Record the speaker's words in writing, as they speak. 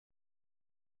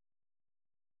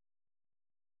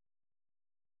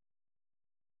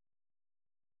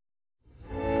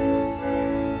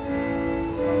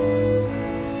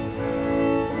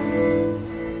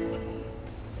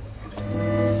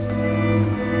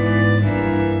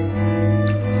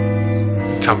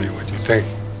tell me what you think.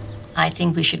 I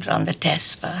think we should run the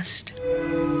tests first.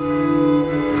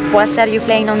 What are you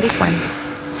playing on this one?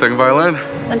 Second violin?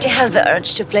 Don't you have the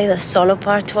urge to play the solo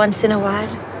part once in a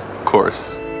while? Of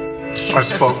course. I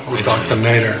spoke with Dr.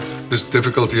 Nader. This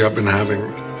difficulty I've been having,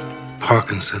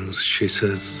 Parkinson's, she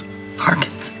says.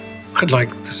 Parkinson's? I'd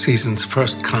like the season's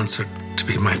first concert to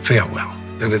be my farewell.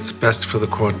 And it's best for the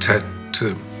quartet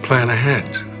to plan ahead.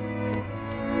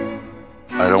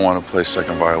 I don't want to play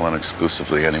second violin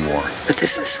exclusively anymore. But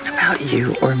this isn't about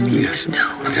you or me. Yes.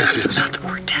 No, this is about the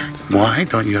quartet. Why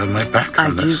don't you have my back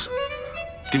on this?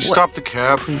 Can you stop the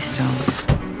cab? Please don't.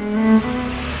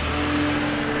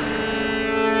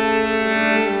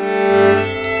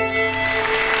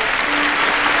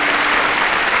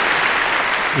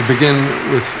 We begin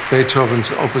with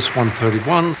Beethoven's Opus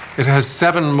 131. It has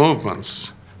 7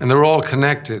 movements, and they're all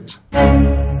connected.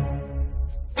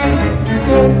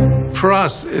 For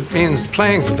us, it means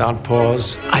playing without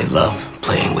pause. I love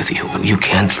playing with you. You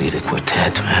can't lead a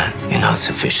quartet, man. You're not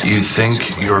sufficient. You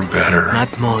think you're better?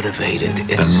 Not motivated.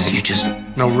 It's you just...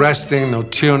 No resting, no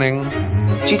tuning.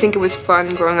 Do you think it was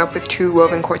fun growing up with 2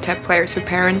 woven quartet players with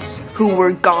parents who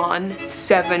were gone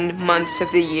 7 months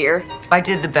of the year? I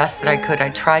did the best that I could. I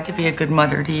tried to be a good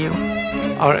mother to you.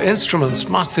 Our instruments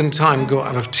must in time go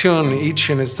out of tune, each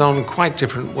in its own quite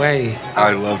different way.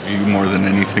 I love you more than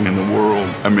anything in the world.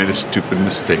 I made a stupid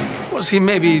mistake. Was he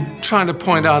maybe trying to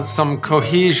point out some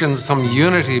cohesion, some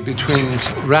unity between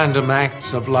random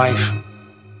acts of life?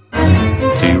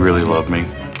 Do you really love me?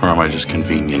 Or am I just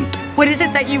convenient? What is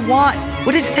it that you want?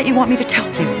 What is it that you want me to tell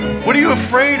you? What are you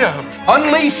afraid of?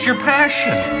 Unleash your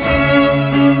passion.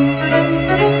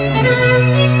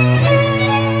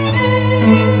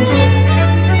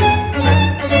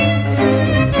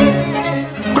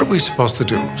 What are we supposed to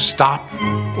do? Stop?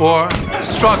 Or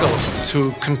struggle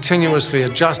to continuously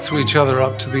adjust to each other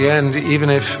up to the end,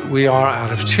 even if we are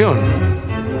out of tune?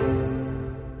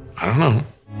 I don't know.